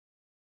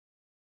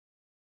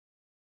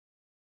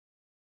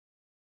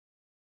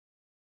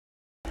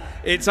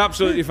It's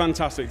absolutely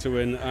fantastic to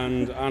win,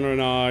 and Anna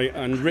and I,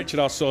 and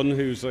Richard, our son,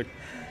 who's a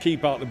key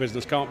part of the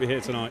business, can't be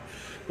here tonight,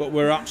 but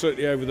we're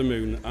absolutely over the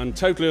moon and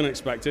totally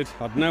unexpected.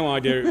 Had no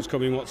idea it was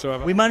coming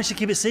whatsoever. We managed to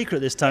keep it secret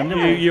this time,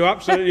 didn't we? You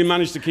absolutely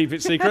managed to keep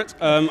it secret.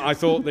 I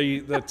thought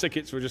the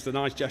tickets were just a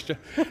nice gesture,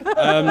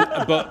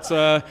 but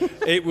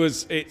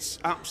it's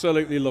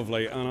absolutely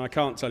lovely, and I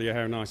can't tell you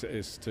how nice it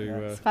is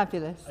to. It's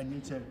fabulous. And you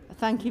too.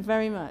 Thank you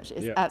very much.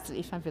 It's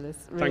absolutely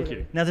fabulous. Really. Thank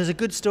you. Now, there's a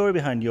good story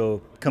behind your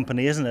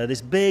company, isn't there?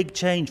 This big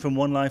change from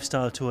one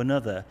lifestyle to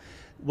another.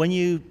 When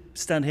you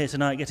stand here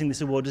tonight getting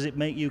this award, does it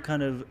make you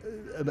kind of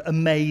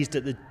amazed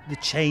at the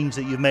change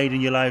that you've made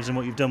in your lives and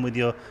what you've done with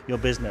your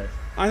business?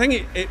 I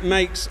think it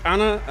makes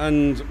Anna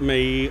and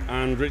me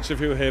and Richard,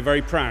 who are here,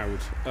 very proud.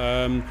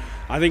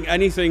 I think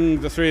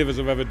anything the three of us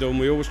have ever done,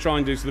 we always try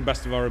and do to the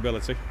best of our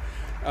ability.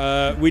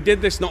 We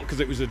did this not because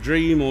it was a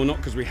dream or not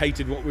because we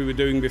hated what we were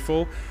doing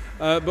before,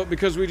 but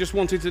because we just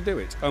wanted to do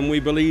it. And we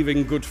believe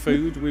in good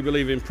food, we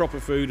believe in proper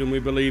food, and we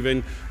believe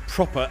in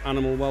proper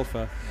animal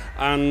welfare.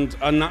 And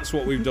that's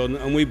what we've done.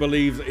 And we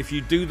believe that if you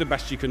do the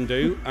best you can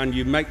do and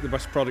you make the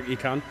best product you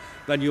can,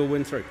 then you'll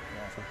win through.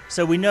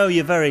 So we know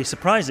you're very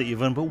surprised that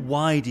you've won, but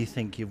why do you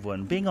think you've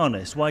won? Being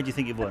honest, why do you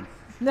think you've won?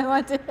 No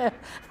idea.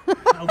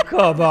 Oh,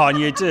 come on,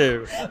 you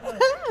do.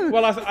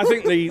 Well, I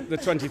think the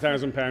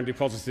 £20,000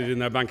 deposited in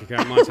their bank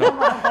account might help.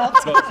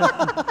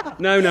 But,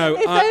 no.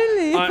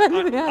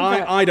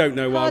 I don't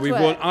know why we've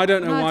won. I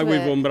don't know why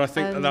we've won, but I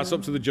think that's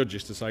up to the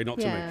judges to say, not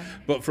to me.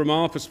 But from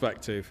our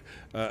perspective,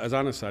 as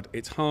Anna said,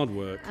 it's hard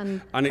work,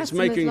 and it's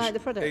making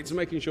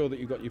sure that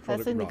you've got your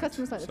product right.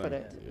 Customers like the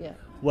product. Yeah.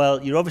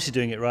 Well, you're obviously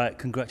doing it right.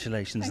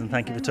 Congratulations, and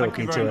thank you for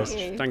talking to us.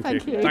 Thank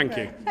you. Thank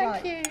you.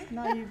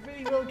 Now you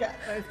really will get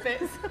those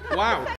bits. Wow.